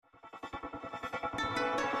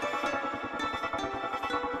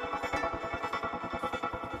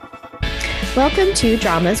Welcome to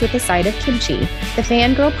Dramas with a Side of Kimchi, the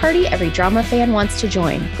fangirl party every drama fan wants to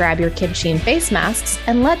join. Grab your kimchi and face masks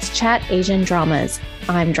and let's chat Asian dramas.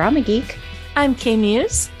 I'm Drama Geek. I'm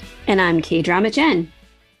K-Muse. And I'm K-Drama Jen.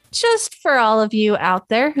 Just for all of you out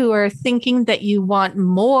there who are thinking that you want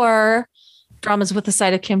more Dramas with a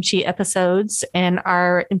Side of Kimchi episodes and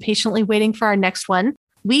are impatiently waiting for our next one,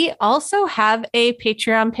 we also have a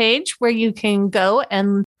Patreon page where you can go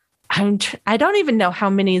and I don't even know how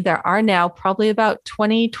many there are now, probably about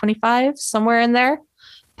 20, 25, somewhere in there,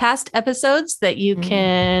 past episodes that you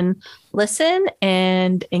can listen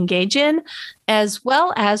and engage in, as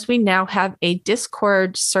well as we now have a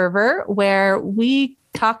Discord server where we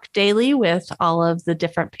talk daily with all of the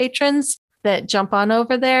different patrons that jump on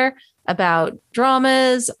over there about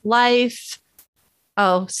dramas, life.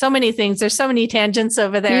 Oh, so many things. There's so many tangents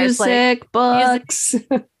over there. Music, books.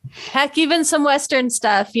 Music. Heck, even some Western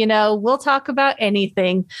stuff, we'll talk about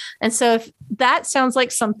anything. And so if that sounds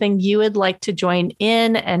like something you would like to join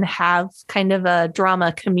in and have kind of a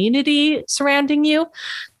drama community surrounding you,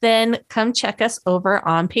 then come check us over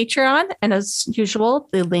on Patreon. And as usual,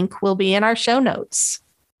 the link will be in our show notes.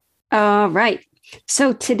 All right.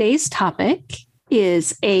 So today's topic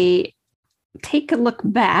is take a look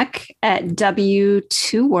back at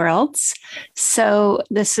W2 Worlds. So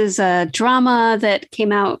this is a drama that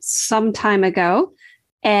came out some time ago,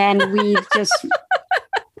 and we just...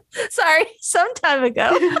 Sorry, some time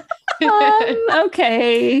ago.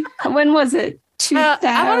 Okay. When was it? 2000?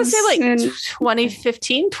 I want to say like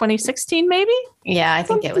 2015, 2016, maybe? Yeah, I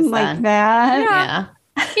think it was like then. that. Yeah.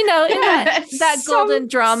 In that golden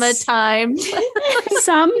drama time.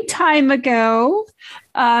 Some time ago.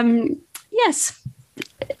 Yes.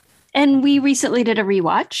 And we recently did a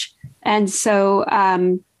rewatch. And so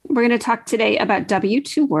we're going to talk today about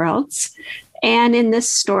W2 Worlds. And in this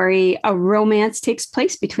story, a romance takes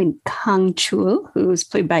place between Kang Chul, who's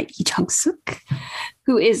played by Lee Jung-suk,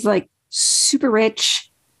 who is like super rich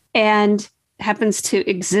and happens to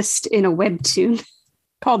exist in a webtoon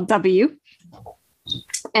called W.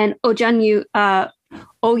 And Oh Yeon-ju,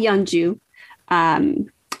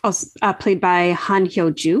 played by Han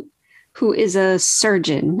Hyo-ju, who is a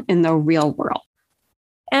surgeon in the real world.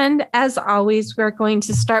 And as always, we're going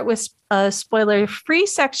to start with a spoiler-free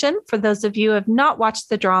section for those of you who have not watched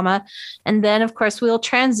the drama. And then, of course, we'll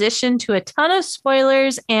transition to a ton of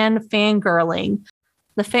spoilers and fangirling.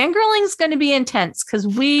 The fangirling is going to be intense because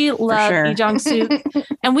we love Lee Jung-suk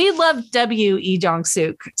and we love Lee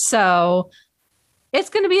Jung-suk. So it's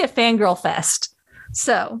going to be a fangirl fest.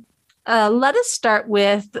 So let us start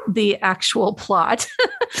with the actual plot.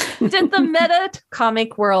 Did the meta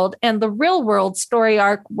comic world and the real world story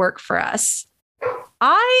arc work for us?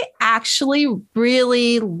 I actually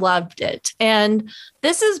really loved it. And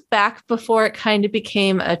this is back before it kind of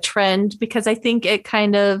became a trend, because I think it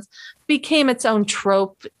kind of became its own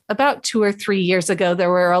trope about 2 or 3 years ago. There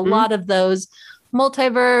were a lot of those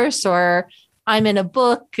multiverse or I'm in a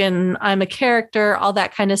book and I'm a character, all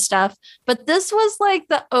that kind of stuff. But this was like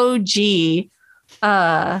the OG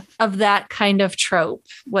of that kind of trope,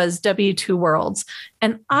 was W2 Worlds.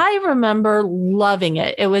 And I remember loving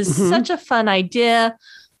it. It was such a fun idea.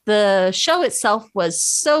 The show itself was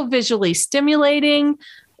so visually stimulating.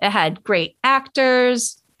 It had great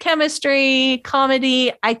actors, chemistry,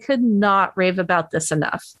 comedy. I could not rave about this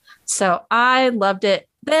enough. So I loved it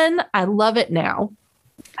then. I love it now.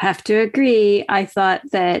 Have to agree. I thought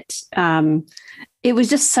that it was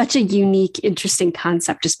just such a unique, interesting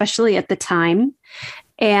concept, especially at the time.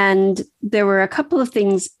 And there were a couple of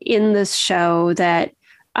things in this show that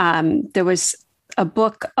there was a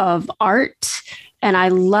book of art, and I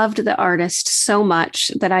loved the artist so much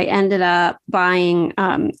that I ended up buying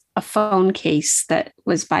a phone case that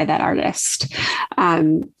was by that artist.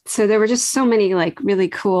 So there were just so many like really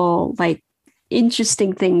cool, like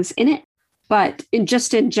interesting things in it. But in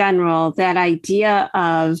general, that idea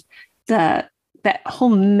of that whole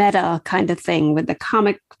meta kind of thing with the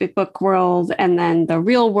comic book world and then the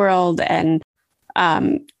real world. And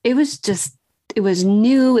it was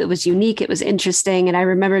new, it was unique, it was interesting. And I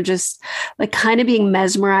remember just like kind of being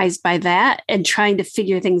mesmerized by that and trying to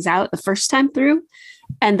figure things out the first time through.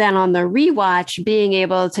 And then on the rewatch, being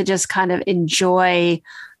able to just kind of enjoy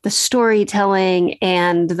the storytelling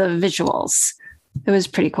and the visuals. It was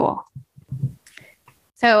pretty cool.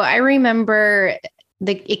 So I remember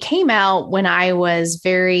it came out when I was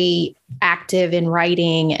very active in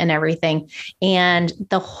writing and everything. And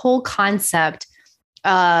the whole concept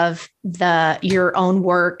of your own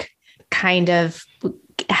work kind of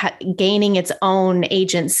gaining its own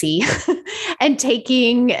agency and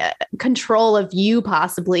taking control of you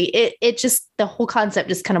possibly. It just, the whole concept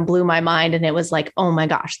just kind of blew my mind. And it was like, oh my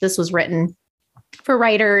gosh, this was written for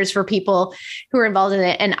writers, for people who are involved in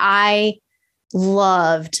it. And I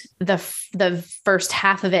loved the first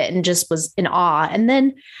half of it and just was in awe. And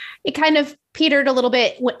then it kind of petered a little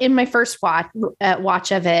bit in my first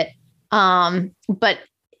watch of it. But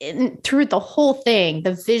through the whole thing,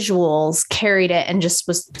 the visuals carried it and just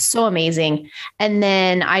was so amazing. And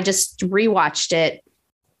then I just rewatched it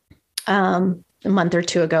a month or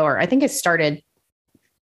two ago, or I think I started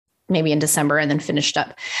maybe in December and then finished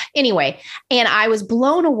up anyway. And I was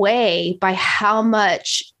blown away by how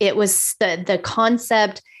much it was the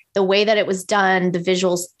concept, the way that it was done, the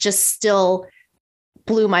visuals just still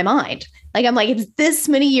blew my mind. Like, I'm like, it's this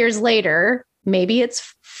many years later, maybe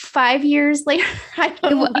it's 5 years later. I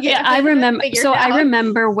don't know. Yeah, I remember. So I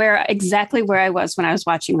remember exactly where I was when I was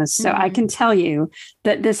watching this. So I can tell you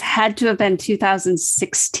that this had to have been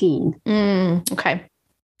 2016. Okay.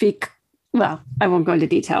 Well, I won't go into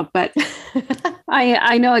detail, but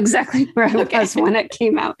I know exactly where I was when it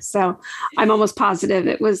came out. So I'm almost positive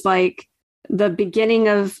it was like the beginning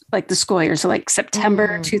of like the school year. So like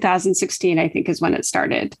September 2016, I think, is when it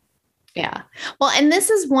started. Yeah. Well, and this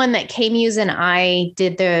is one that K-Muse and I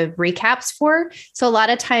did the recaps for. So a lot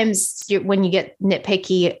of times when you get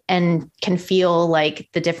nitpicky and can feel like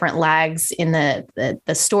the different lags in the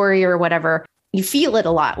story or whatever, you feel it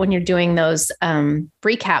a lot when you're doing those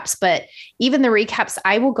recaps. But even the recaps,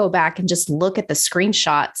 I will go back and just look at the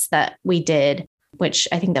screenshots that we did, which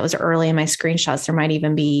I think that was early in my screenshots. There might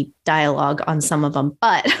even be dialogue on some of them,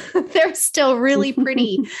 but they're still really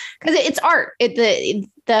pretty because it's art.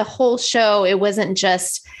 The whole show, it wasn't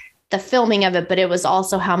just the filming of it, but it was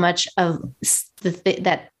also how much of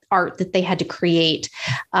that art that they had to create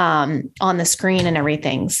on the screen and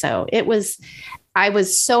everything. So I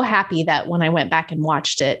was so happy that when I went back and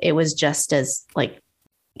watched it, it was just as like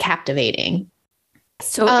captivating.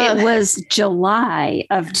 So it was July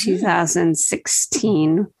of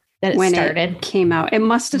 2016 that when started. It came out. It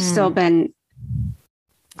must have still been.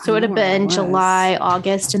 So it would have been July,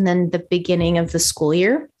 August, and then the beginning of the school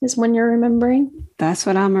year is when you're remembering. That's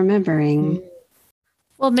what I'm remembering.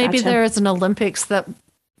 Well, maybe there is an Olympics that.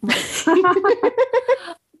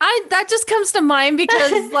 That just comes to mind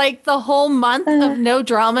because like the whole month of no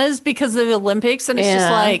dramas because of the Olympics. And it's just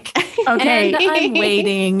like, okay, and I'm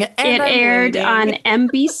waiting. And it aired on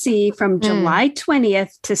NBC from July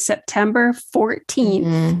 20th to September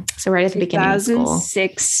 14th. So right at the beginning of school.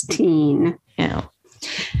 2016. Yeah.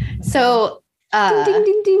 So ding, ding,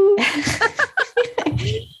 ding,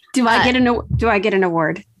 ding. Do I get an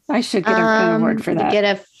award? I should get an award for that. Get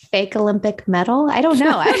a fake Olympic medal? I don't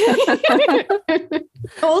know.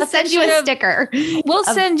 We'll send you a sticker. We'll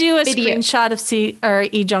send you a screenshot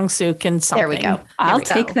of Lee Jong-suk and something. There we go. I'll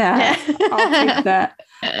take that. I'll take that.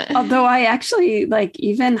 Although I actually like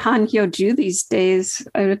even Han Hyo-ju these days,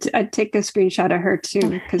 I'd take a screenshot of her too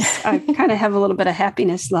because I kind of have a little bit of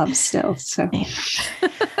happiness love still. So,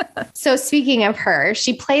 so speaking of her,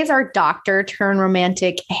 she plays our doctor turn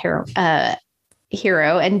romantic hero.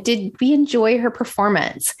 And did we enjoy her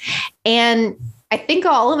performance? And I think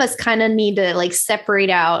all of us kind of need to like separate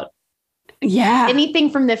out anything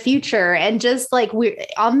from the future and just like we're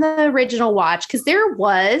on the original watch, because there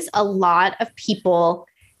was a lot of people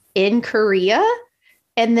in Korea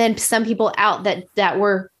and then some people out that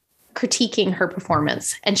were critiquing her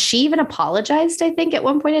performance. And she even apologized, I think, at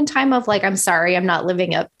one point in time of like, I'm sorry, I'm not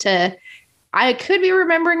living up to. I could be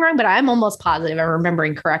remembering wrong, but I'm almost positive I'm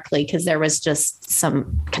remembering correctly because there was just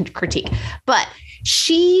some critique. But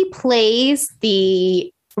she plays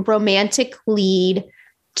the romantic lead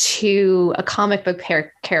to a comic book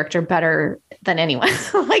character better than anyone.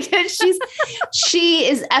 Like she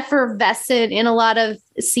is effervescent in a lot of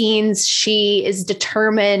scenes. She is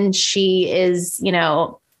determined. She is,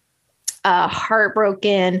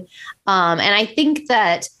 heartbroken. And I think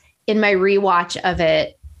that in my rewatch of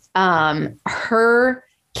it, her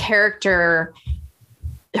character,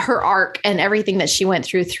 her arc and everything that she went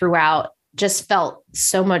throughout just felt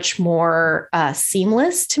so much more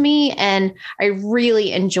seamless to me. And I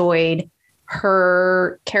really enjoyed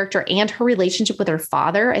her character and her relationship with her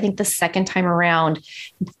father. I think the second time around,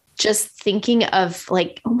 just thinking of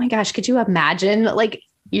like, oh my gosh, could you imagine like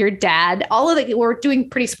your dad, we're doing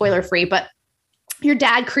pretty spoiler free, but your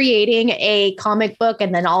dad creating a comic book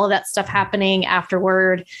and then all of that stuff happening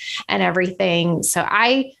afterward and everything. So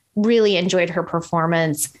I really enjoyed her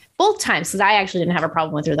performance both times because I actually didn't have a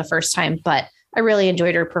problem with her the first time, but I really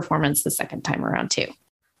enjoyed her performance the second time around too.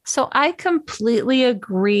 So I completely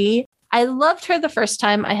agree. I loved her the first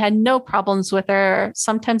time. I had no problems with her.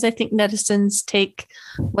 Sometimes I think netizens take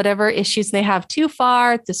whatever issues they have too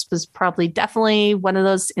far. This was probably definitely one of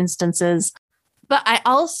those instances. But I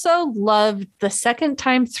also loved the second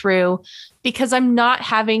time through because I'm not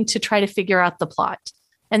having to try to figure out the plot.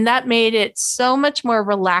 And that made it so much more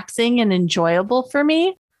relaxing and enjoyable for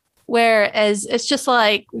me. Whereas it's just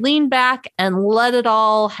like lean back and let it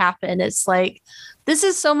all happen. It's like, this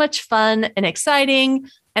is so much fun and exciting.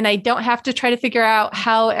 And I don't have to try to figure out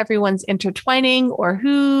how everyone's intertwining or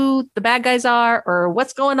who the bad guys are or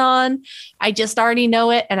what's going on. I just already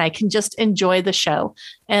know it and I can just enjoy the show.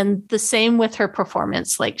 And the same with her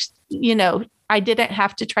performance. Like, you know, I didn't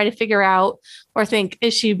have to try to figure out or think,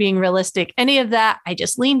 is she being realistic? Any of that. I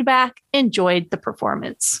just leaned back, enjoyed the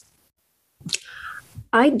performance.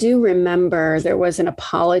 I do remember there was an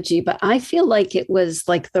apology, but I feel like it was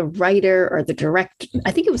like the writer or the director.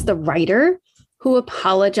 I think it was the writer who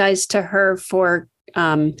apologized to her for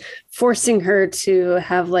forcing her to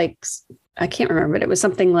have like, I can't remember, but it was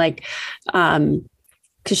something like, because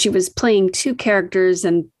she was playing two characters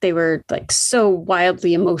and they were like so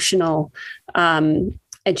wildly emotional. And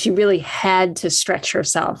she really had to stretch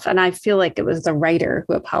herself. And I feel like it was the writer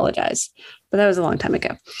who apologized, but that was a long time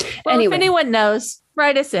ago. Well, anyway. If anyone knows,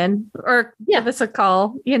 write us in or give us a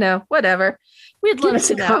call, you know, whatever. We'd love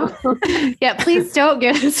to know. Yeah, please don't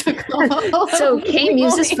give us a call. So Kay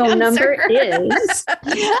Muse's phone number is...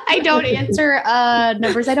 I don't answer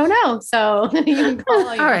numbers I don't know. So you can call.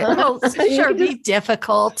 All right. Well, sure, be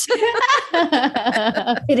difficult.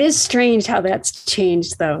 It is strange how that's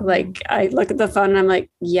changed, though. Like, I look at the phone and I'm like,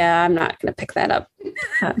 yeah, I'm not going to pick that up.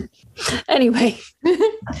 Anyway,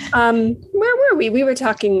 where were we? We were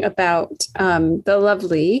talking about the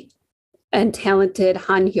lovely and talented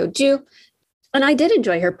Han Hyo-joo. And I did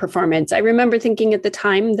enjoy her performance. I remember thinking at the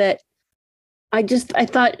time that I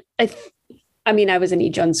mean, I was an Lee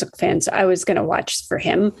Jung-suk fan, so I was going to watch for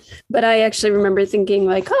him. But I actually remember thinking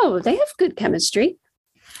like, oh, they have good chemistry.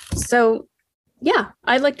 So yeah,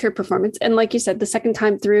 I liked her performance. And like you said, the second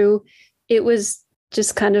time through, it was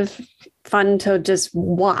just kind of fun to just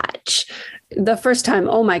watch. The first time,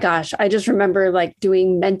 oh my gosh, I just remember like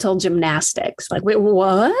doing mental gymnastics. Like, wait,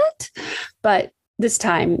 what? But this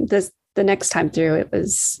time, the next time through, it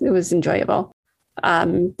was enjoyable.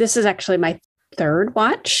 This is actually my third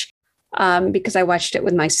watch because I watched it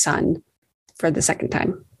with my son for the second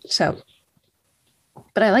time. So,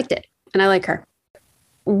 but I liked it and I like her.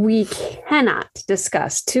 We cannot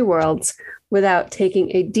discuss Two Worlds without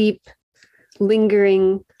taking a deep,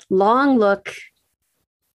 lingering, long look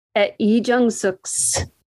at Lee Jung-suk's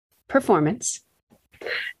performance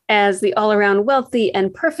as the all-around wealthy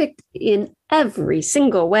and perfect in every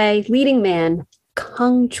single way leading man,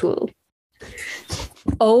 Kang Chul.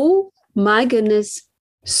 Oh my goodness,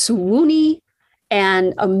 swoony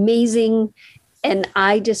and amazing. And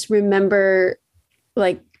I just remember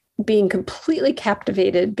like being completely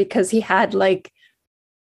captivated because he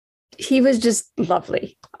was just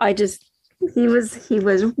lovely. He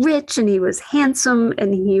was rich and he was handsome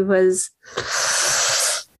and he was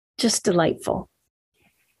just delightful.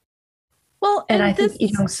 Well, and I think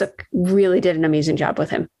Lee Jung-suk really did an amazing job with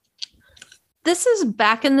him. This is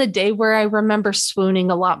back in the day where I remember swooning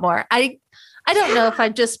a lot more. I don't know if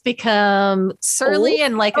I've just become surly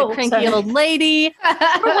and like a cranky old lady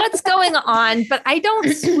or what's going on, but I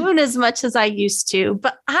don't swoon as much as I used to.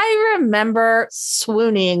 But I remember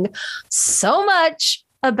swooning so much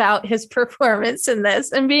about his performance in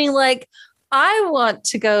this and being like, I want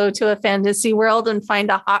to go to a fantasy world and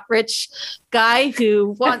find a hot, rich guy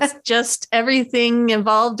who wants just everything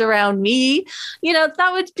involved around me. You know,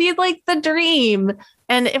 that would be like the dream.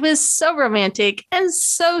 And it was so romantic and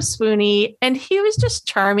so swoony. And he was just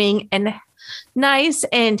charming and nice.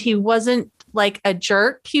 And he wasn't like a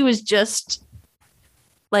jerk. He was just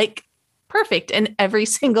like perfect in every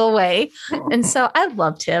single way. And so I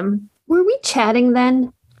loved him. Were we chatting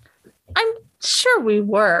then? I'm sure we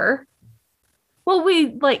were. Well, we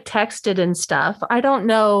like texted and stuff. I don't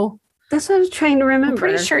know. That's what I was trying to remember. I'm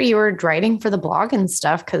pretty sure you were writing for the blog and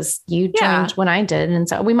stuff because you joined when I did. And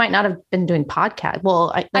so we might not have been doing podcast.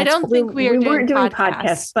 Well, I don't think we weren't doing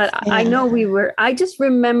podcasts, but I know we were. I just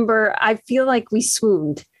remember, I feel like we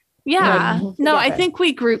swooned. Yeah. No, I think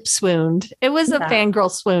we group swooned. It was a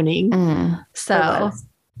fangirl swooning. So,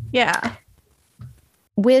 yeah.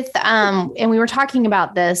 With, and we were talking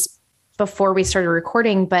about this before we started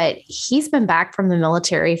recording, but he's been back from the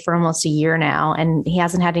military for almost a year now and he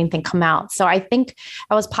hasn't had anything come out. So I think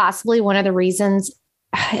that was possibly one of the reasons.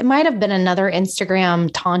 It might have been another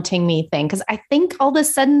Instagram taunting me thing. Cause I think all of a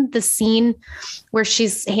sudden the scene where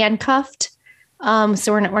she's handcuffed,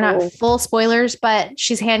 So we're not full spoilers, but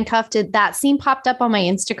she's handcuffed. That scene popped up on my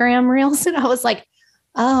Instagram reels, and I was like,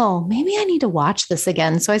 oh, maybe I need to watch this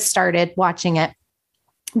again. So I started watching it.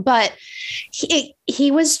 But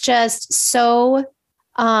he was just so,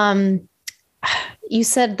 you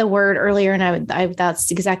said the word earlier, and I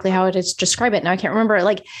that's exactly how I would describe it. Now I can't remember,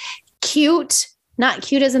 like cute. Not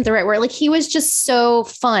cute isn't the right word. Like he was just so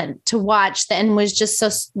fun to watch and was just so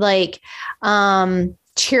like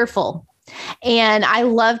cheerful. And I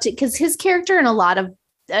loved it because his character in a lot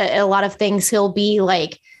of things, he'll be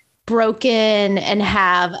like broken and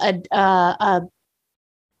have a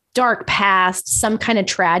dark past, some kind of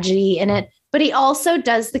tragedy in it. But he also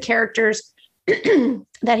does the characters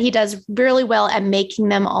that he does really well at making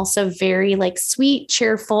them also very like sweet,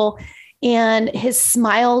 cheerful. And his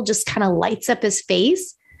smile just kind of lights up his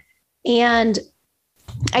face. And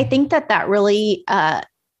I think that really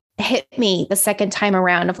hit me the second time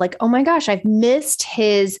around of like, oh my gosh, I've missed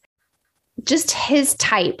his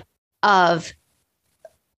type of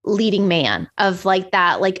leading man, of like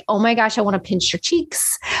that, like, oh my gosh, I want to pinch your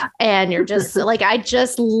cheeks. And you're just like, I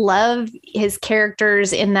just love his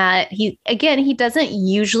characters in that he doesn't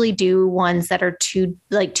usually do ones that are too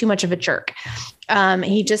much of a jerk.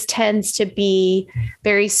 He just tends to be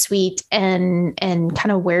very sweet and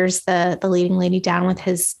kind of wears the leading lady down with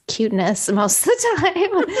his cuteness most of the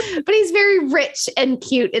time, but he's very rich and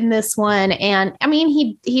cute in this one. And I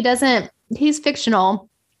mean, he's fictional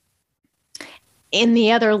in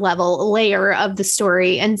the other layer of the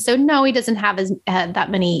story. And so, no, he doesn't have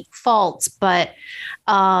that many faults, but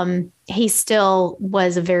he still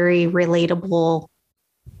was very relatable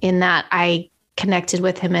in that I connected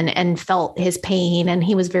with him and felt his pain, and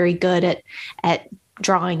he was very good at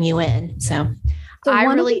drawing you in. So I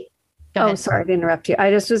really... Oh, sorry to interrupt you.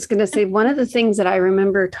 I just was going to say, one of the things that I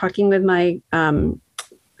remember talking with my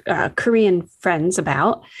Korean friends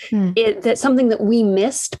about that's something that we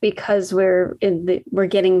missed because we're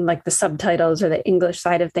getting like the subtitles or the English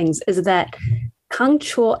side of things, is that Kang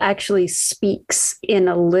Chul actually speaks in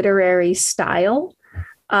a literary style.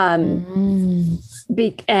 And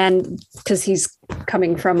because he's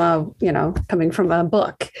coming from a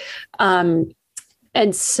book. And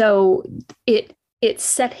so it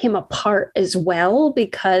set him apart as well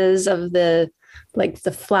because of the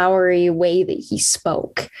flowery way that he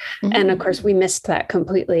spoke. Mm-hmm. And of course we missed that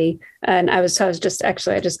completely. And I just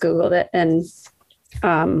Googled it, and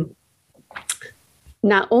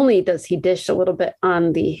not only does he dish a little bit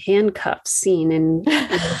on the handcuff scene in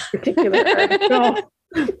this particular article,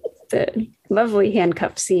 the lovely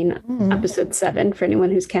handcuff scene, episode 7, for anyone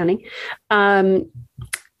who's counting.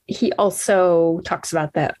 He also talks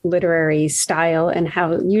about that literary style and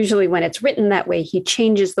how usually when it's written that way, he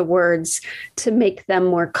changes the words to make them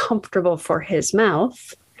more comfortable for his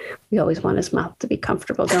mouth. We always want his mouth to be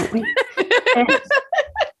comfortable, don't we?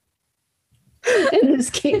 In this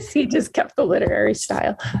case, he just kept the literary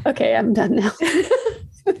style. Okay, I'm done now.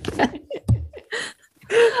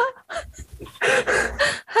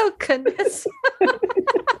 Oh, goodness.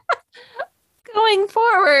 Going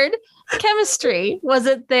forward, chemistry, was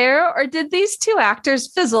it there, or did these two actors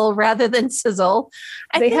fizzle rather than sizzle?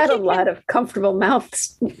 They had a lot of comfortable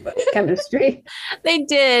mouths chemistry. They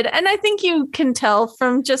did. And I think you can tell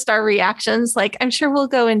from just our reactions. Like, I'm sure we'll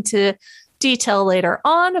go into detail later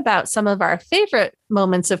on about some of our favorite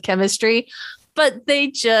moments of chemistry, but they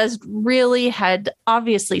just really had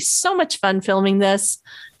obviously so much fun filming this,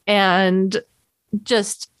 and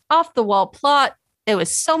just off the wall plot. It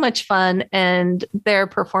was so much fun, and their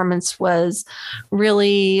performance was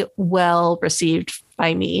really well received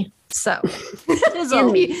by me. So the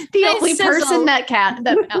only person that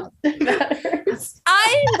matters.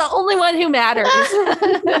 I'm the only one who matters.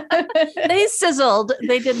 They sizzled.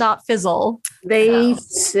 They did not fizzle. They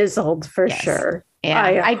sizzled for sure.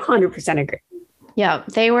 Yeah, I 100% agree. Yeah,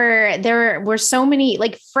 there were so many,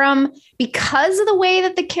 because of the way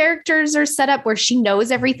that the characters are set up, where she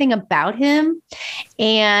knows everything about him.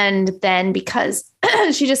 And then because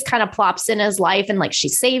she just kind of plops in his life and she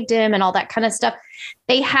saved him and all that kind of stuff.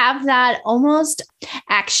 They have that almost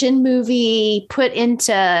action movie put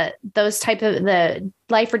into those type of the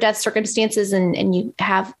life or death circumstances. And you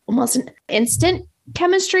have almost an instant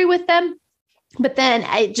chemistry with them. But then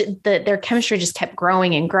their chemistry just kept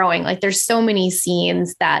growing and growing. There's so many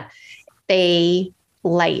scenes that they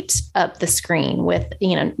light up the screen with,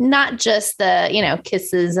 not just the,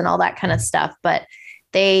 kisses and all that kind of stuff, but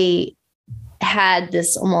they had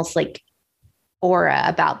this almost aura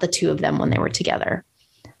about the two of them when they were together.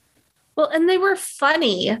 Well, and they were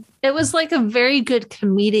funny. It was like a very good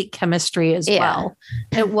comedic chemistry as well.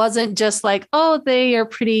 It wasn't just like, oh, they are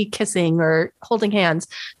pretty kissing or holding hands.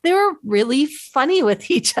 They were really funny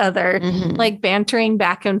with each other, like bantering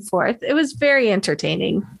back and forth. It was very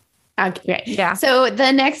entertaining. Okay. Yeah. So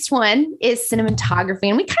the next one is cinematography.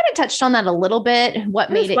 And we kind of touched on that a little bit. What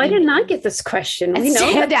made it Why didn't I get this question? We know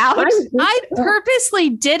stand out? I purposely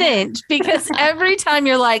didn't, because every time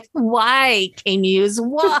you're like, why, K-Muse?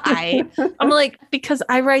 Why? I'm like, because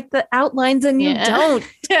I write the outlines and you don't.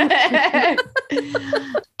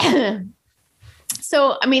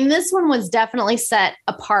 So, I mean, this one was definitely set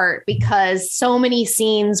apart because so many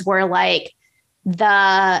scenes were like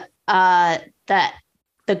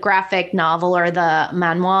the graphic novel or the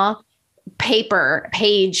memoir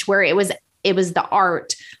page where it was the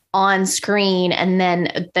art on screen. And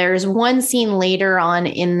then there's one scene later on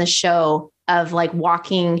in the show of like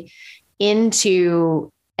walking into,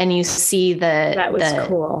 and you see that was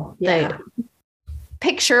cool. Yeah. The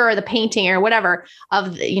picture or the painting or whatever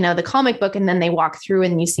of the comic book. And then they walk through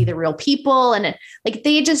and you see the real people, and like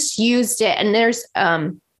they just used it. And there's,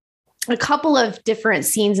 a couple of different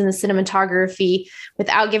scenes in the cinematography,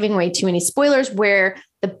 without giving away too many spoilers, where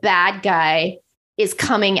the bad guy is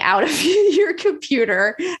coming out of your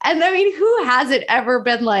computer. And I mean, who hasn't ever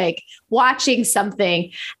been like watching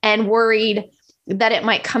something and worried that it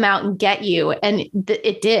might come out and get you? And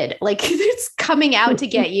it did. Like, it's coming out to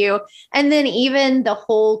get you. And then even the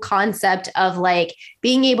whole concept of like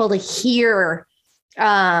being able to hear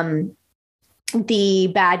the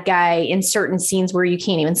bad guy in certain scenes where you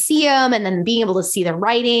can't even see him, and then being able to see the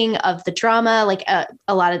writing of the drama, like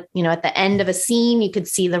a lot of, at the end of a scene, you could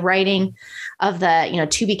see the writing of the,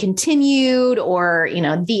 to be continued, or,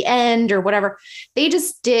 the end or whatever. They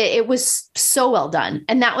just did. It was so well done.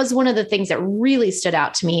 And that was one of the things that really stood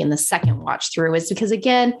out to me in the second watch through, is because,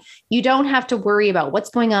 again, you don't have to worry about what's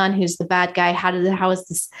going on, who's the bad guy, how is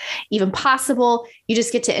this even possible? You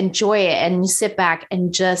just get to enjoy it, and you sit back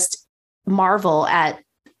and just marvel at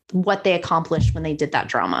what they accomplished when they did that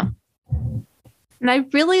drama. And I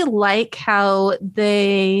really like how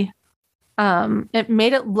they it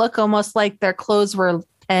made it look almost like their clothes were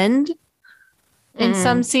penned in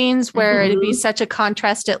some scenes, where it'd be such a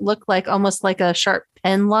contrast. It looked like almost like a sharp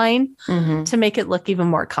pen line to make it look even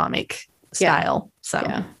more comic style.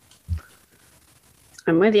 So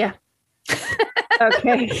I'm with you.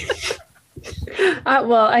 Okay.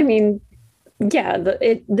 Well, I mean, yeah,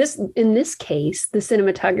 in this case, the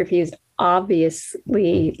cinematography is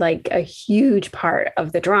obviously like a huge part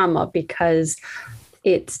of the drama, because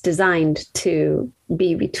it's designed to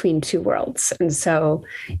be between two worlds. And so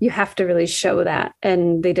you have to really show that.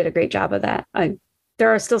 And they did a great job of that.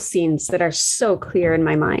 There are still scenes that are so clear in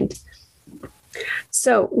my mind.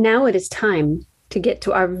 So now it is time to get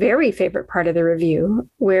to our very favorite part of the review,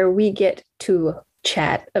 where we get to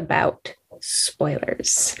chat about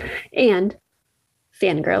spoilers and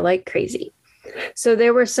fangirl like crazy. So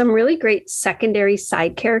there were some really great secondary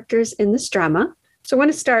side characters in this drama. So I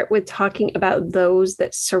want to start with talking about those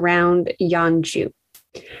that surround Yeonju.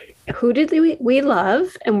 Who did we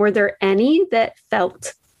love, and were there any that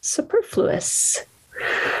felt superfluous?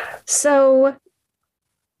 So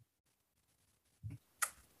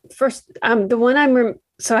first, the one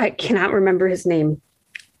so I cannot remember his name.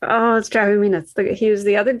 Oh, it's driving me nuts. He was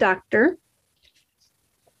the other doctor.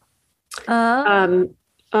 He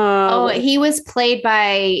was played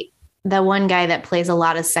by the one guy that plays a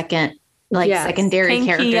lot of secondary Kang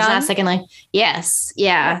characters, Ki-young? not second line. Yes.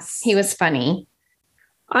 Yeah. Yes. He was funny.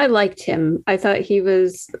 I liked him. I thought he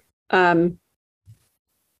was, and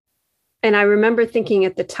I remember thinking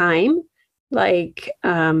at the time, like,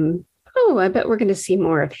 oh, I bet we're going to see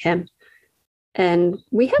more of him. And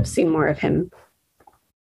we have seen more of him.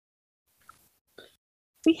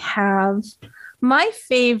 We have. My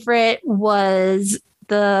favorite was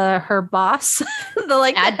her boss,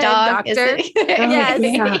 the head doctor. Yes.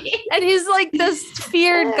 Yeah. And he's like this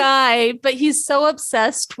feared guy, but he's so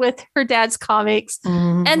obsessed with her dad's comics.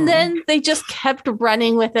 And then they just kept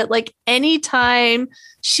running with it. Like, anytime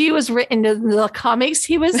she was written in the comics,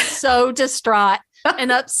 he was so distraught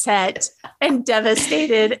and upset and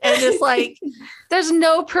devastated. And it's like, there's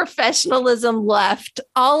no professionalism left.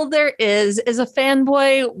 All there is a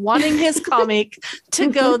fanboy wanting his comic to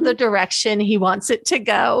go the direction he wants it to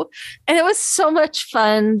go. And it was so much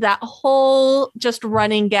fun. That whole just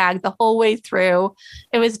running gag the whole way through.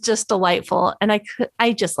 It was just delightful. And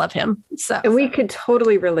I just love him. So, and we could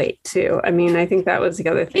totally relate too. I mean, I think that was the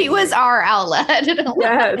other thing. He was our outlet.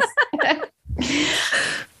 Yes.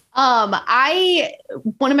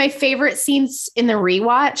 One of my favorite scenes in the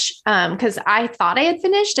rewatch, because I thought I had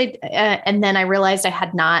finished, and then I realized I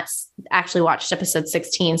had not actually watched episode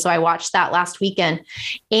 16. So I watched that last weekend,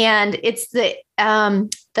 and it's the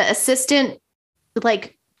assistant,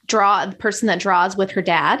 like the person that draws with her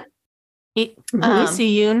dad. Lee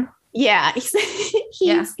Si-yoon. Yeah,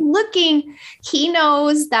 he's looking. He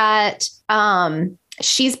knows that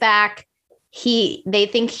she's back. They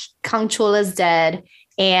think Kang Chul is dead.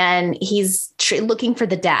 And he's looking for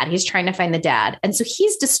the dad. He's trying to find the dad. And so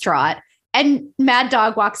he's distraught. And Mad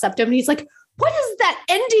Dog walks up to him and he's like, what is that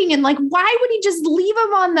ending? And like, why would he just leave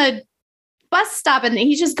him on the bus stop? And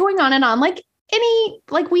he's just going on and on. Like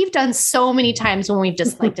we've done so many times when we've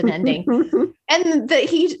disliked an ending. And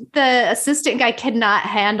the assistant guy cannot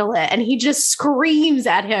handle it. And he just screams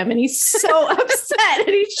at him and he's so upset. And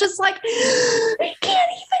he's just like, I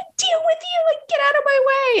can't even deal with you. Like, get out of my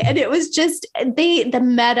way. And it was just the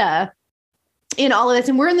meta in all of this.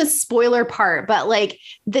 And we're in the spoiler part, but like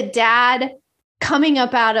the dad coming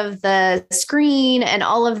up out of the screen and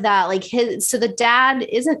all of that, like so the dad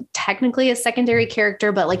isn't technically a secondary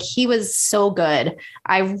character, but like he was so good.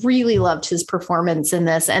 I really loved his performance in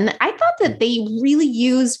this. And I thought that they really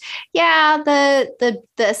used, the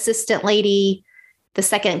assistant lady, the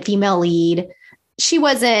second female lead, she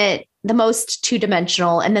wasn't the most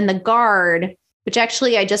two-dimensional. And then the guard, which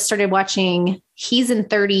actually I just started watching, he's in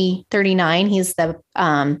 3039. He's the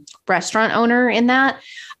restaurant owner in that.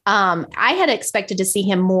 I had expected to see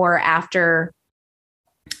him more after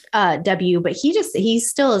W, but he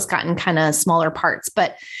still has gotten kind of smaller parts.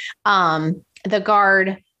 But the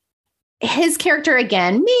guard, his character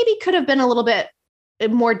again, maybe could have been a little bit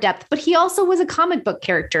more depth, but he also was a comic book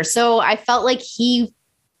character. So I felt like he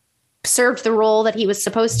served the role that he was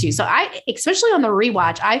supposed to. So especially on the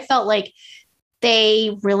rewatch, I felt like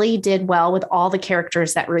they really did well with all the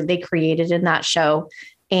characters that they created in that show.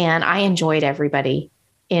 And I enjoyed everybody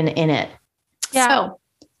in it. Yeah. So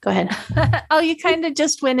go ahead. You kind of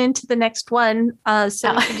just went into the next one.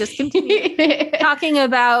 So we can just continue talking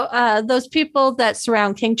about those people that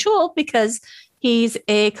surround King Chul, because he's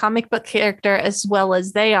a comic book character as well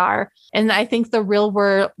as they are. And I think the real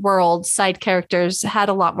world side characters had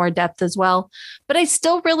a lot more depth as well. But I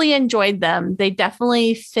still really enjoyed them. They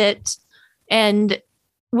definitely fit. And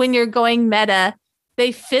when you're going meta,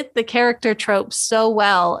 they fit the character tropes so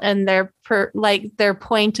well, and their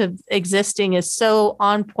point of existing is so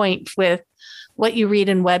on point with what you read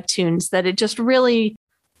in webtoons that it just really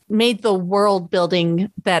made the world building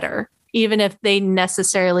better, even if they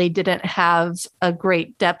necessarily didn't have a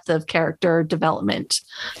great depth of character development.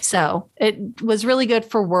 So it was really good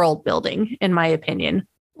for world building, in my opinion.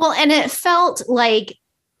 Well, and it felt like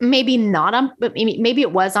maybe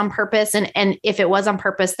it was on purpose. And if it was on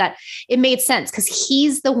purpose, that it made sense, because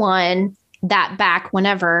he's the one that back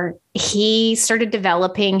whenever he started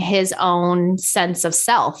developing his own sense of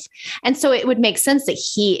self. And so it would make sense that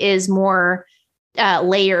he is more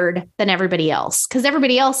layered than everybody else, because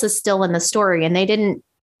everybody else is still in the story, and they didn't,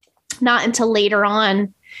 not until later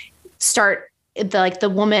on, start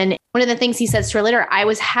the woman. One of the things he says to her later, I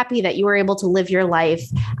was happy that you were able to live your life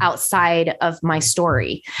outside of my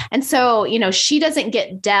story. And so, she doesn't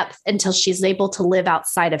get depth until she's able to live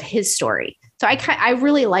outside of his story. So I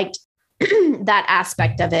really liked that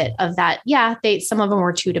aspect of it, of that. Yeah, some of them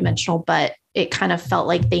were two-dimensional, but it kind of felt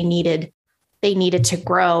like they needed to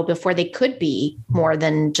grow before they could be more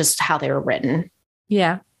than just how they were written.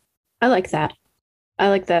 Yeah. I like that. I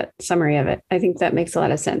like that summary of it. I think that makes a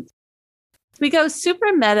lot of sense. We go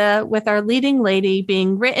super meta with our leading lady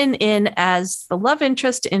being written in as the love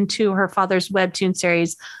interest into her father's webtoon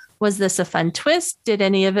series. Was this a fun twist? Did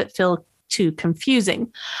any of it feel too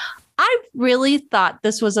confusing? I really thought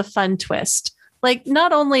this was a fun twist. Like,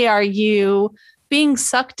 not only are you being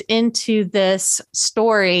sucked into this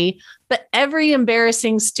story, but every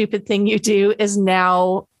embarrassing, stupid thing you do is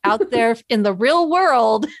now out there in the real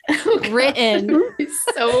world written.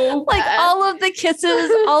 So like all of the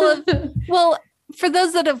kisses, well, for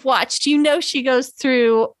those that have watched, she goes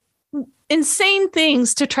through insane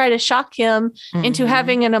things to try to shock him into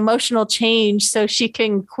having an emotional change so she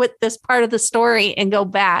can quit this part of the story and go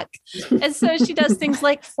back. And so she does things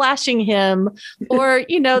like flashing him, or,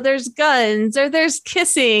 there's guns, or there's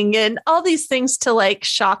kissing, and all these things to like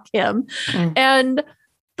shock him. And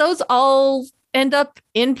those all end up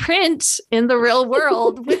in print in the real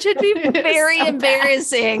world, which would be very so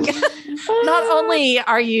embarrassing. Not only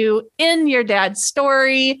are you in your dad's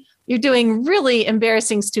story, you're doing really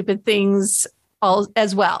embarrassing, stupid things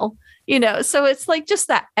as well. So it's like just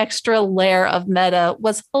that extra layer of meta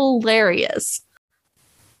was hilarious.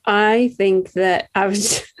 I think that I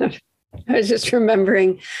was I was just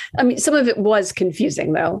remembering. I mean, some of it was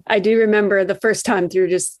confusing though. I do remember the first time through,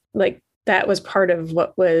 just like that was part of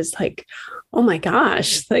what was like, oh my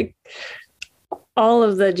gosh, like all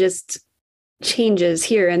of the just changes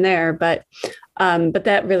here and there. But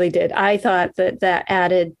that really did. I thought that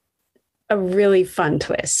added a really fun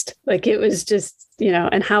twist. Like it was just,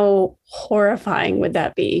 and how horrifying would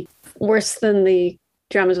that be? Worse than the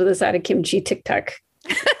dramas with a side of kimchi TikTok.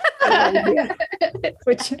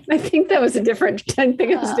 Which I think that was a different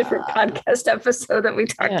podcast episode that we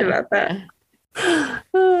talked about that.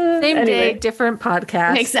 Same day, different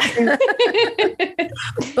podcast. Exactly.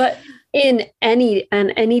 But on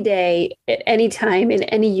any day, at any time, in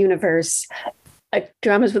any universe, a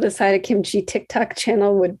dramas with a side of kimchi TikTok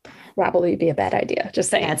channel would probably be a bad idea. Just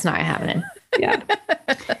saying. That's not happening. Yeah.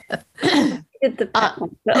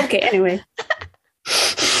 Okay, anyway.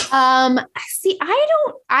 See,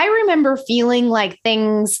 I remember feeling like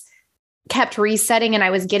things kept resetting and I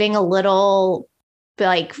was getting a little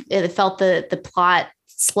like it felt the plot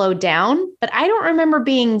slowed down, but I don't remember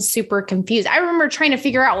being super confused. I remember trying to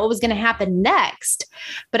figure out what was going to happen next,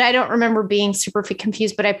 but I don't remember being super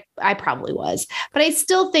confused, but I probably was. But I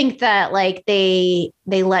still think that like they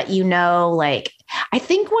let you know, like, I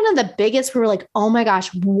think one of the biggest, we were like, oh my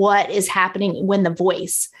gosh, what is happening when the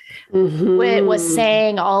voice when it was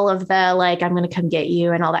saying all of the, like, I'm going to come get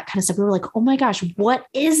you and all that kind of stuff. We were like, oh my gosh, what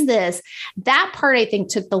is this? That part, I think,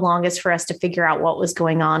 took the longest for us to figure out what was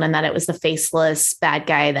going on, and that it was the faceless bad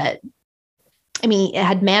guy that, I mean, it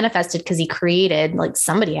had manifested because he created, like,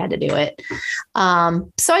 somebody had to do it.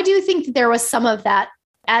 So I do think that there was some of that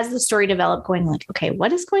as the story developed, going like, okay,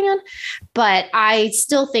 what is going on? But I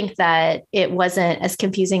still think that it wasn't as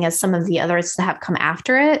confusing as some of the others that have come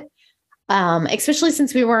after it. Especially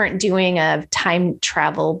since we weren't doing a time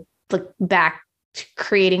travel, like back to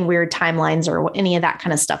creating weird timelines or any of that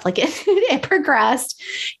kind of stuff. Like it progressed.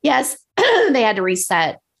 Yes, they had to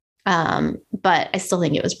reset. But I still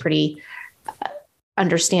think it was pretty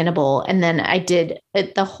understandable. And then I did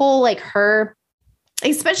the whole, like, her,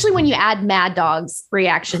 especially when you add Mad Dog's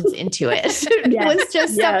reactions into it. It was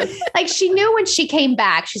just so, like, she knew when she came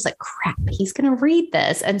back, she's like, crap, he's going to read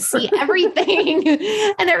this and see everything.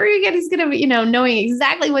 And everybody's going to, knowing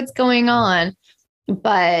exactly what's going on.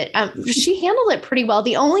 But she handled it pretty well.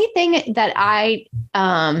 The only thing that I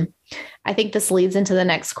think this leads into the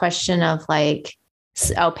next question of, like,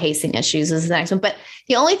 pacing issues is the next one. But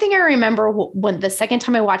the only thing I remember when the second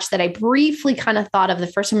time I watched that I briefly kind of thought of the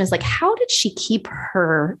first time is like, how did she keep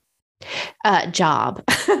her job?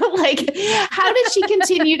 Like, how did she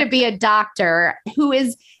continue to be a doctor who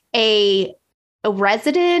is a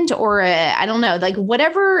resident or I don't know, like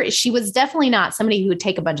whatever. She was definitely not somebody who would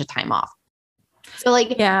take a bunch of time off. So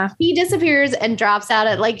like, he disappears and drops out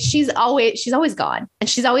at, like, she's always gone, and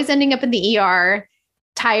she's always ending up in the ER,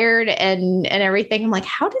 tired and everything. I'm like,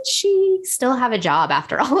 how did she still have a job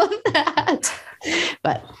after all of that?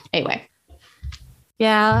 But anyway.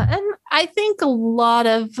 Yeah. And I think a lot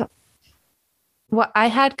of what I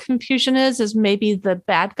had confusion is maybe the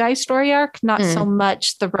bad guy story arc, not so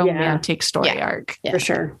much the romantic story arc. Yeah. For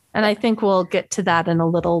sure. And I think we'll get to that in a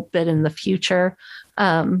little bit in the future.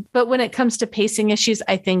 But when it comes to pacing issues,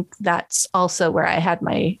 I think that's also where I had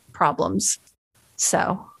my problems.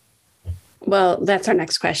 So. Well, that's our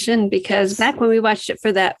next question, because back when we watched it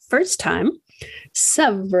for that first time,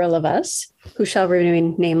 several of us, who shall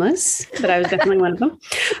remain nameless, but I was definitely one of them,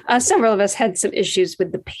 several of us had some issues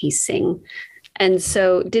with the pacing. And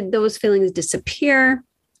so did those feelings disappear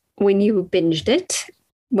when you binged it,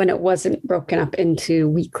 when it wasn't broken up into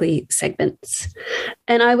weekly segments?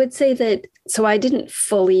 And I would say that, so I didn't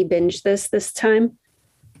fully binge this time,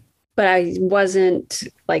 but I wasn't,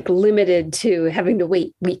 like, limited to having to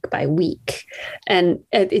wait week by week. And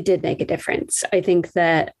it did make a difference. I think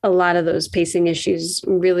that a lot of those pacing issues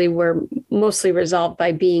really were mostly resolved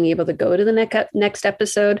by being able to go to the next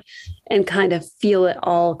episode and kind of feel it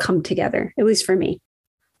all come together, at least for me.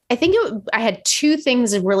 I think I had two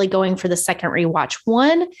things really going for the second rewatch.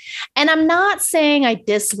 One, and I'm not saying I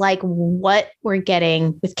dislike what we're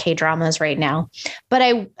getting with K-dramas right now,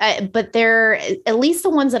 but but they're at least the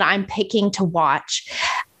ones that I'm picking to watch.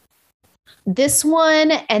 This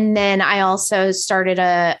one, and then I also started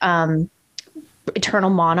a Eternal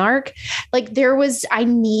Monarch. Like, I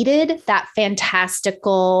needed that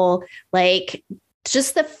fantastical, like,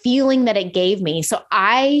 just the feeling that it gave me. So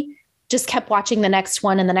I just kept watching the next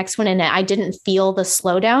one and the next one. And I didn't feel the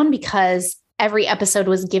slowdown because every episode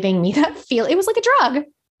was giving me that feel. It was like a drug.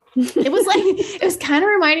 it was kind of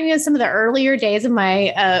reminding me of some of the earlier days of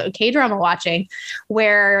my K-drama watching,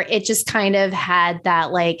 where it just kind of had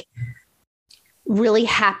that like really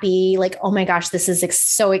happy, like, oh my gosh, this is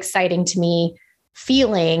so exciting to me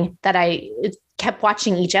feeling that I kept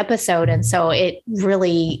watching each episode. And so it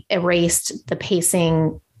really erased the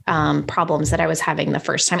pacing problems that I was having the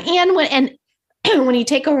first time. And when you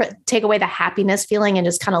take away the happiness feeling and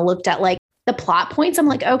just kind of looked at like the plot points, I'm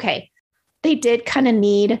like, okay, they did kind of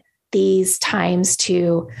need these times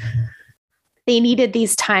to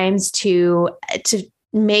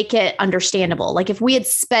make it understandable. Like if we had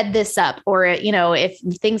sped this up, or, if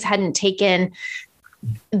things hadn't taken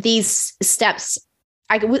these steps,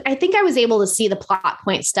 I think I was able to see the plot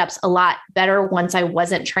point steps a lot better once I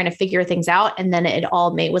wasn't trying to figure things out. And then it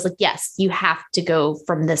all was like, yes, you have to go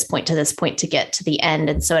from this point to this point to get to the end.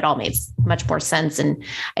 And so it all made much more sense. And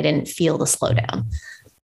I didn't feel the slowdown.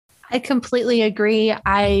 I completely agree.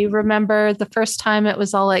 I remember the first time it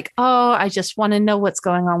was all like, oh, I just want to know what's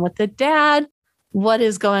going on with the dad. What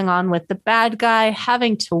is going on with the bad guy?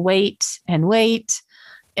 Having to wait.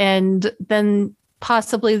 And then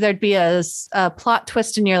possibly there'd be a plot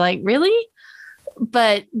twist and you're like, really?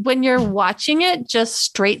 But when you're watching it just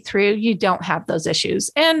straight through, you don't have those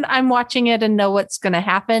issues. And I'm watching it and know what's going to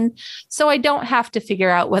happen. So I don't have to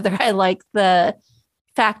figure out whether I like the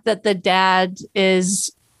fact that the dad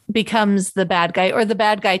becomes the bad guy, or the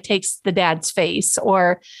bad guy takes the dad's face,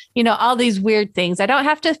 or, all these weird things. I don't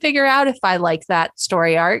have to figure out if I like that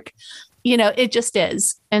story arc. It just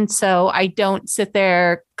is. And so I don't sit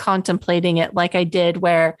there contemplating it like I did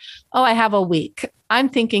where, oh, I have a week. I'm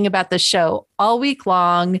thinking about the show all week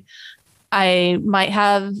long. I might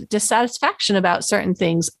have dissatisfaction about certain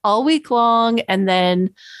things all week long. And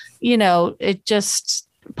then, it just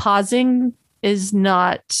pausing is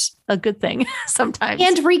not a good thing sometimes.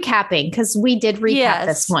 And recapping, because we did recap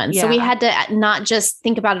this one. Yeah. So we had to not just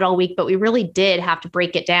think about it all week, but we really did have to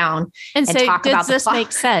break it down and say, talk does about this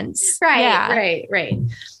make sense? Right, yeah. right.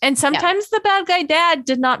 And sometimes the bad guy dad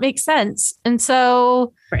did not make sense. And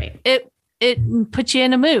so it puts you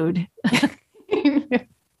in a mood.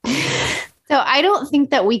 So I don't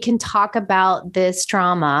think that we can talk about this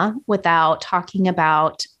drama without talking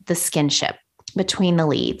about the skinship between the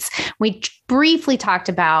leads. We briefly talked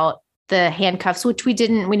about the handcuffs, which we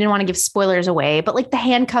didn't want to give spoilers away, but like the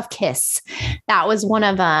handcuff kiss, that was one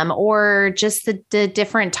of them, or just the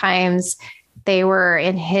different times they were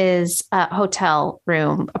in his hotel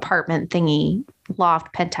room, apartment thingy,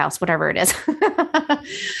 loft, penthouse, whatever it is,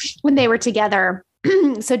 when they were together.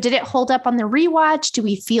 So did it hold up on the rewatch? Do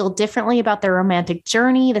we feel differently about their romantic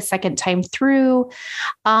journey the second time through?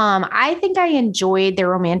 I think I enjoyed their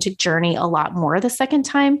romantic journey a lot more the second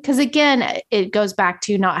time, because again, it goes back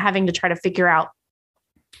to not having to try to figure out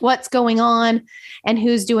what's going on and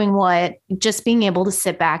who's doing what, just being able to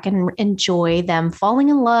sit back and enjoy them falling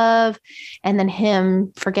in love, and then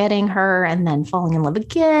him forgetting her and then falling in love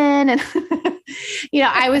again. And,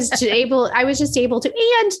 I was just able to,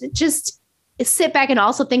 and just sit back and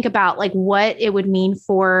also think about like what it would mean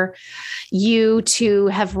for you to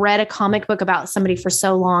have read a comic book about somebody for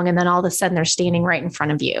so long, and then all of a sudden they're standing right in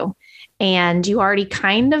front of you, and you already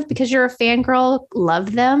kind of, because you're a fangirl,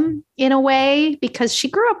 love them in a way because she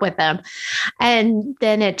grew up with them. And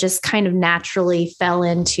then it just kind of naturally fell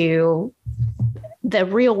into the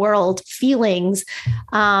real world feelings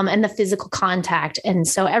and the physical contact. And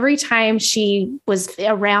so every time she was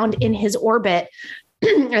around in his orbit,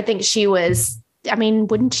 I think she was,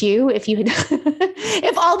 wouldn't you, if you had,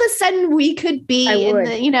 if all of a sudden we could be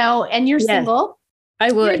and you're single,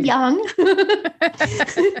 I would. You're young.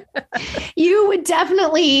 You would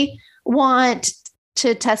definitely want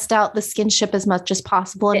to test out the skinship as much as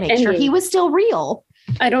possible and make sure he was still real.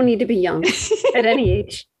 I don't need to be young at any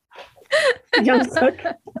age. Young Sook,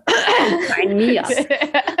 sign me up.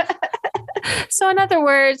 So in other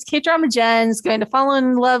words, K-Drama Jen's going to fall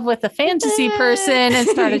in love with a fantasy person and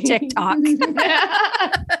start a TikTok.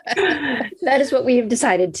 That is what we have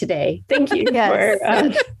decided today. Thank you for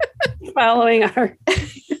following our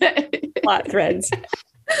plot threads.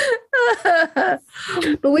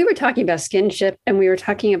 But we were talking about skinship, and we were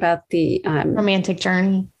talking about the romantic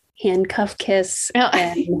journey. Handcuff kiss.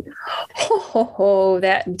 And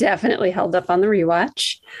that definitely held up on the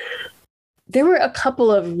rewatch. There were a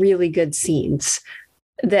couple of really good scenes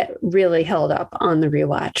that really held up on the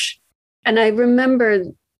rewatch. And I remember,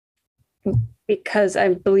 because I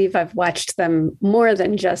believe I've watched them more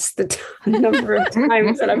than just the number of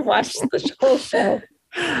times that I've watched the whole show.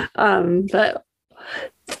 But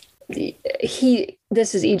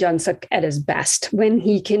this is Lee Jong-suk at his best, when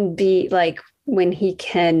he can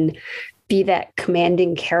be that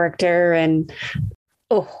commanding character. And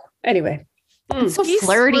anyway. So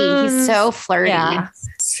flirty. He's so flirty. Yeah.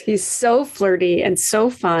 He's so flirty and so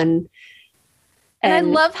fun. And I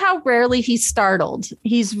love how rarely he's startled.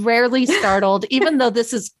 He's rarely startled, even though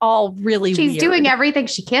this is all really She's weird. doing everything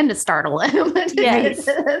she can to startle him. Yes.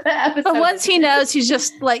 But once he knows, he's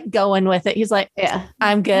just like going with it. He's like, yeah,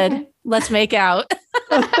 I'm good. Let's make out.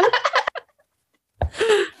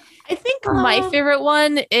 I think my favorite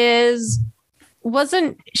one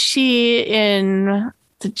wasn't she in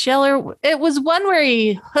the jailer? It was one where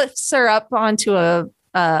he hooks her up onto a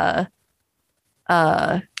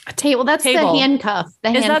table. That's table. The handcuff.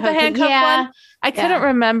 Is that the handcuff one? I couldn't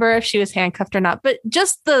remember if she was handcuffed or not, but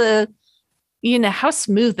just how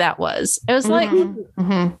smooth that was. It was like,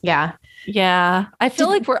 yeah. Yeah. I feel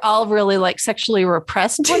like we're all really like sexually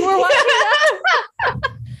repressed when we're watching that.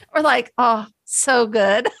 We're like, oh, so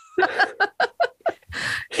good.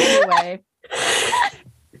 Anyway.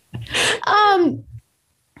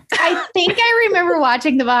 I think I remember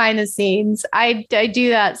watching the behind the scenes. I do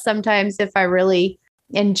that sometimes if I really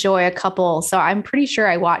enjoy a couple. So I'm pretty sure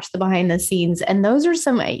I watched the behind the scenes, and those are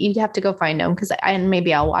some, you'd have to go find them and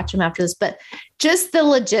maybe I'll watch them after this, but just the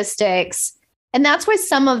logistics. And that's why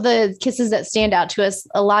some of the kisses that stand out to us,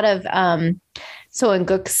 a lot of So in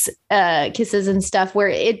Gook's kisses and stuff,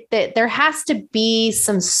 where there has to be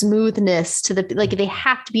some smoothness to they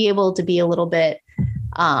have to be able to be a little bit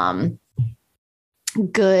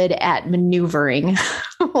good at maneuvering,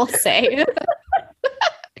 we'll say. And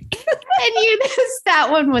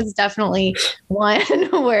that one was definitely one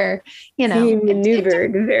where, he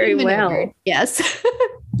maneuvered very well. Yes.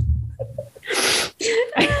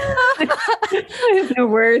 I have no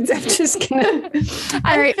words. I'm just gonna.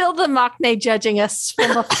 I feel the Maknae judging us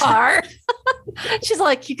from afar. She's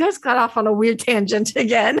like, you guys got off on a weird tangent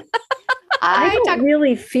again. I don't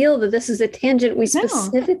really feel that this is a tangent. We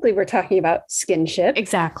specifically were talking about skinship.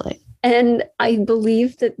 Exactly. And I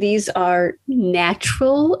believe that these are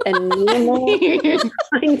natural and normal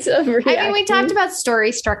kinds of reactions. I mean, we talked about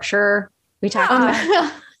story structure. We talked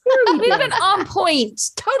about... We've been on point.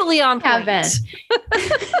 Totally on point.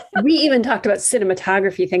 We even talked about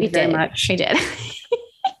cinematography. Thank you very much. We did.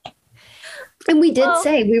 And we did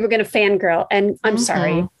say we were going to fangirl. And I'm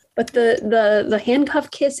sorry. But the handcuff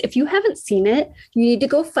kiss, if you haven't seen it, you need to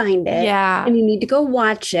go find it. Yeah. And you need to go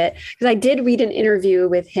watch it. Because I did read an interview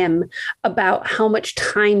with him about how much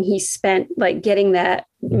time he spent like getting that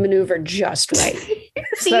maneuver just right.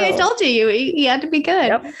 See, I told you had to be good.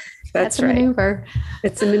 Yep. That's right. A maneuver.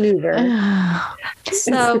 It's a maneuver.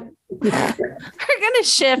 So we're going to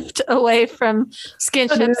shift away from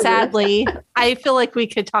skinship, sadly. I feel like we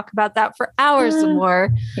could talk about that for hours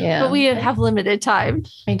more, but we have limited time.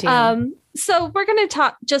 I do. So we're going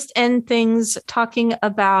to just end things talking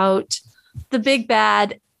about the big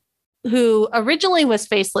bad who originally was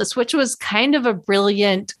faceless, which was kind of a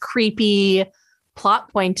brilliant, creepy plot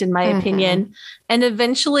point, in my opinion. And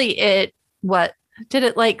eventually did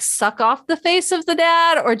it like suck off the face of the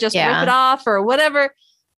dad or just rip it off or whatever?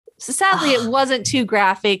 So sadly, it wasn't too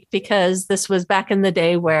graphic because this was back in the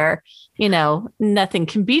day where, nothing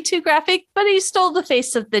can be too graphic, but he stole the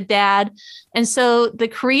face of the dad. And so the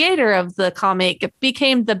creator of the comic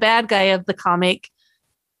became the bad guy of the comic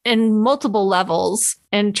in multiple levels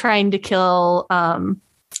and trying to kill Kang-chul.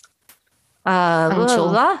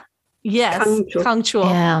 Yes, Kang-chul.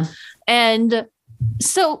 Yeah. And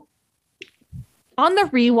so on the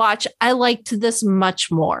rewatch, I liked this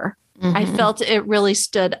much more. I felt it really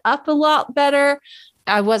stood up a lot better.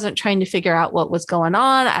 I wasn't trying to figure out what was going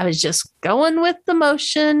on. I was just going with the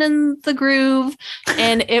motion and the groove,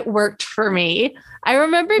 and it worked for me. I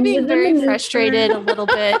remember being very frustrated a little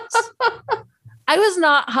bit. I was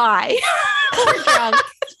not high or drunk.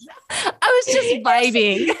 I was just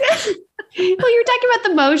vibing. Well, you're talking about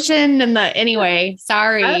the motion and anyway,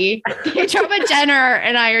 sorry. Trauma Jenner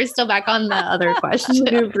and I are still back on the other question.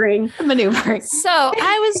 Maneuvering. So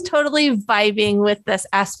I was totally vibing with this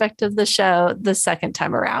aspect of the show the second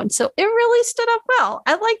time around. So it really stood up well.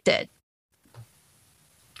 I liked it.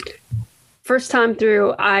 First time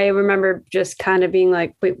through, I remember just kind of being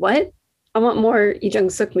like, wait, what? I want more Lee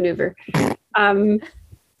Jung-suk maneuver.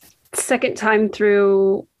 Second time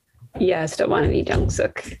through, I still want Lee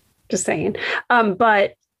Jung-suk. Just saying.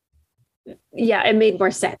 But yeah, it made more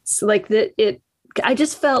sense. Like I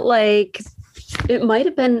just felt like it might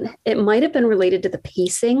have been related to the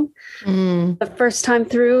pacing the first time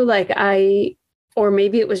through. Or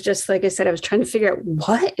maybe it was just, like I said, I was trying to figure out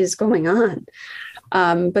what is going on.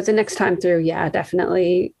 But the next time through,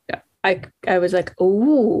 definitely. I was like,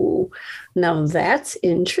 oh, now that's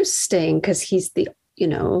interesting. 'Cause he's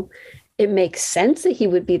it makes sense that he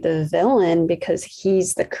would be the villain because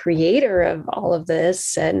he's the creator of all of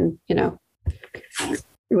this. And,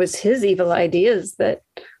 it was his evil ideas that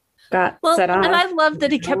got set off. And I love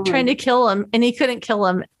that he kept trying to kill him and he couldn't kill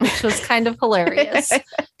him, which was kind of hilarious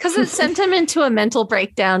because it sent him into a mental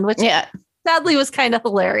breakdown, which sadly was kind of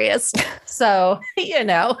hilarious. So,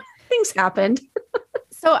 things happened.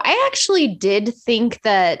 So I actually did think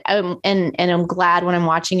that, and I'm glad when I'm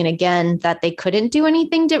watching it again, that they couldn't do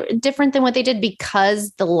anything different than what they did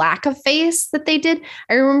because the lack of face that they did.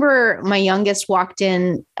 I remember my youngest walked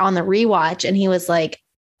in on the rewatch and he was like,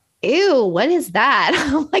 ew, what is that?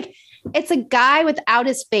 I'm like, it's a guy without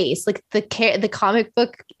his face. Like the comic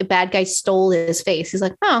book bad guy stole his face. He's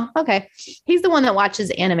like, oh, okay. He's the one that watches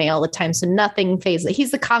anime all the time. So nothing phases. He's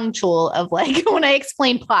the Kang Chul of like, when I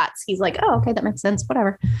explain plots, he's like, oh, okay, that makes sense.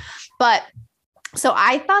 Whatever. But so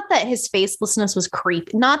I thought that his facelessness was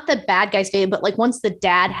creepy. Not the bad guy's face, but like once the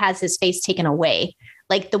dad has his face taken away,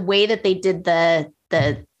 like the way that they did the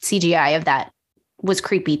CGI of that was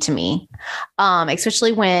creepy to me,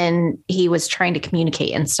 especially when he was trying to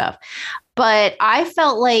communicate and stuff. But I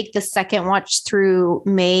felt like the second watch through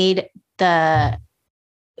I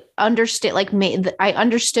understood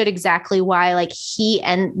exactly why, like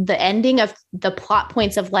the ending of the plot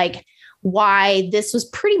points of like why this was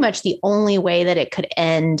pretty much the only way that it could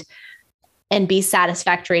end and be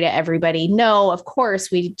satisfactory to everybody. No, of course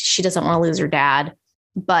she doesn't want to lose her dad,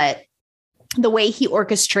 but the way he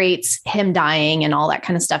orchestrates him dying and all that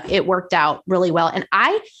kind of stuff, it worked out really well. And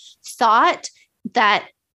I thought that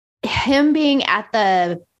him being at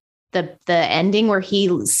the ending where he,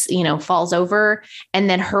 falls over and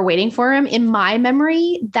then her waiting for him, in my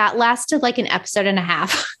memory, that lasted like an episode and a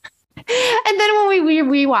half. And then when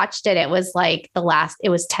we watched it, it was like it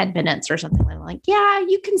was 10 minutes or something. I'm like, yeah,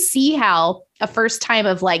 you can see how a first time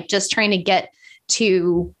of like just trying to get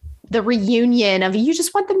to the reunion of you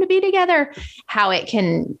just want them to be together, how it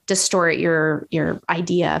can distort your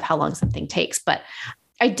idea of how long something takes. But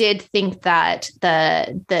I did think that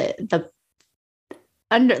the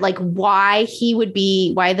under like why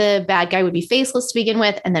the bad guy would be faceless to begin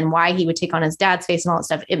with, and then why he would take on his dad's face and all that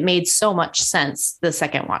stuff. It made so much sense the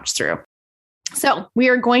second watch through. So we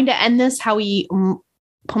are going to end this how we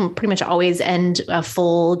pretty much always end a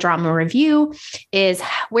full drama review is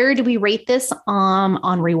where do we rate this on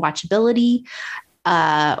rewatchability?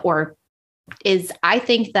 Or is I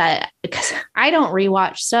think that because I don't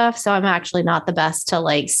rewatch stuff, so I'm actually not the best to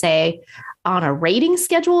like say on a rating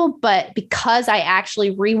schedule, but because I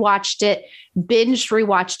actually rewatched it,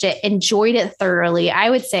 rewatched it, enjoyed it thoroughly,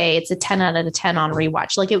 I would say it's a 10 out of 10 on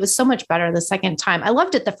rewatch. Like it was so much better the second time. I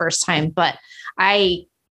loved it the first time, but I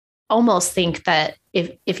almost think that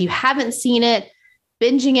if you haven't seen it,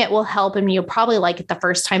 binging it will help and you'll probably like it the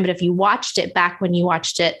first time. But if you watched it back when you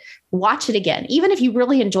watched it, watch it again. Even if you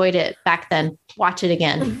really enjoyed it back then, watch it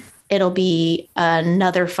again. It'll be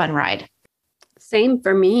another fun ride. Same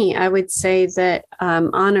for me. I would say that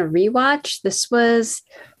on a rewatch, this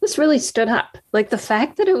really stood up. Like the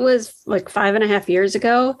fact that it was like 5.5 years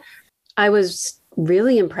ago, I was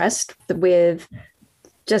really impressed with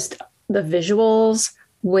just the visuals,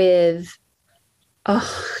 with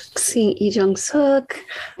seeing Lee Jung-suk.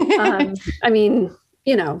 I mean,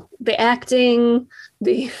 the acting,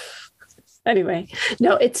 anyway,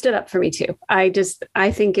 no, it stood up for me too. I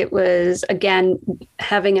think it was, again,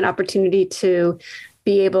 having an opportunity to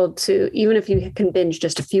be able to, even if you can binge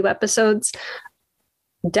just a few episodes,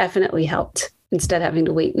 definitely helped instead of having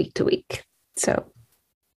to wait week to week. So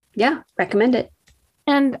yeah, recommend it.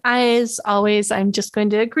 And as always, I'm just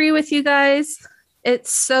going to agree with you guys.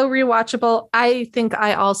 It's so rewatchable. I think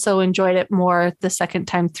I also enjoyed it more the second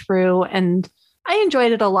time through, and I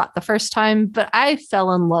enjoyed it a lot the first time, but I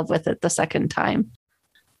fell in love with it the second time.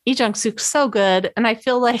 Lee Jung-suk's so good, and I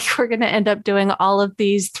feel like we're going to end up doing all of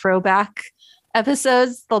these throwback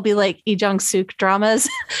episodes. They'll be like Lee Jung-suk dramas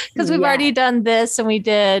because we've already done this, and we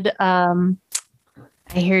did. I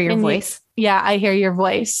Hear Your Voice. I Hear Your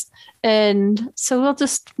Voice. And so we'll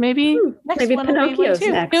just maybe next one Pinocchio's will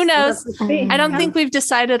be next. Who knows? I don't think we've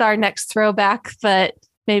decided our next throwback, but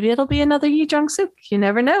maybe it'll be another Lee Jung-suk. You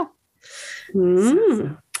never know.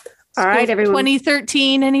 All right, everyone.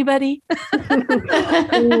 2013, anybody?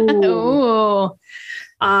 Ooh.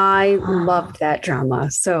 I loved that drama.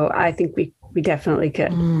 So I think we definitely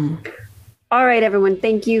could. All right, everyone.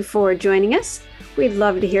 Thank you for joining us. We'd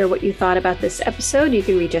love to hear what you thought about this episode. You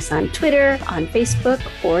can reach us on Twitter, on Facebook,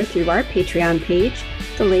 or through our Patreon page.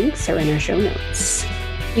 The links are in our show notes.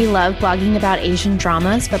 We love blogging about Asian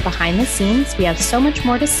dramas, but behind the scenes, we have so much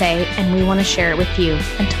more to say, and we want to share it with you.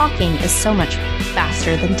 And talking is so much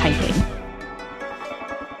faster than typing.